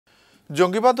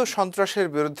জঙ্গিবাদ ও সন্ত্রাসের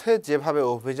বিরুদ্ধে যেভাবে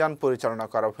অভিযান পরিচালনা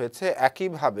করা হয়েছে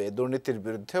একইভাবে দুর্নীতির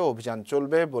বিরুদ্ধে অভিযান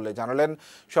চলবে বলে জানালেন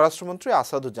স্বরাষ্ট্রমন্ত্রী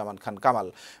আসাদুজ্জামান খান কামাল।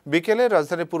 বিকেলে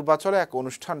রাজধানীর পূর্বাচলে এক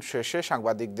অনুষ্ঠান শেষে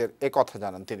সাংবাদিকদের একথা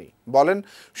জানান তিনি। বলেন,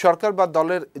 সরকার বা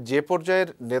দলের যে পর্যায়ের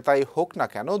নেতাই হোক না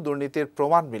কেন দুর্নীতির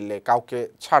প্রমাণ মিললে কাউকে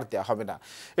ছাড় দেওয়া হবে না।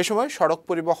 এ সময় সড়ক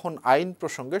পরিবহন আইন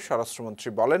প্রসঙ্গে স্বরাষ্ট্রমন্ত্রী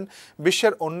বলেন,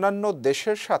 বিশ্বের অন্যান্য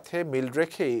দেশের সাথে মিল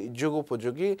রেখেই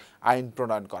যুগোপযোগী আইন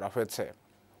প্রণয়ন করা হয়েছে।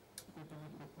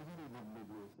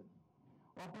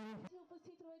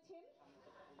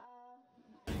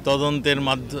 তদন্তের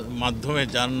মাধ্যমে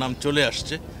যার নাম চলে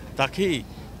আসছে তাকেই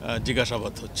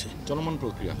জিজ্ঞাসাবাদ হচ্ছে। চলমান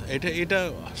প্রক্রিয়া এটা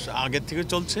আগের থেকে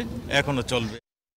চলছে, এখনো চলবে।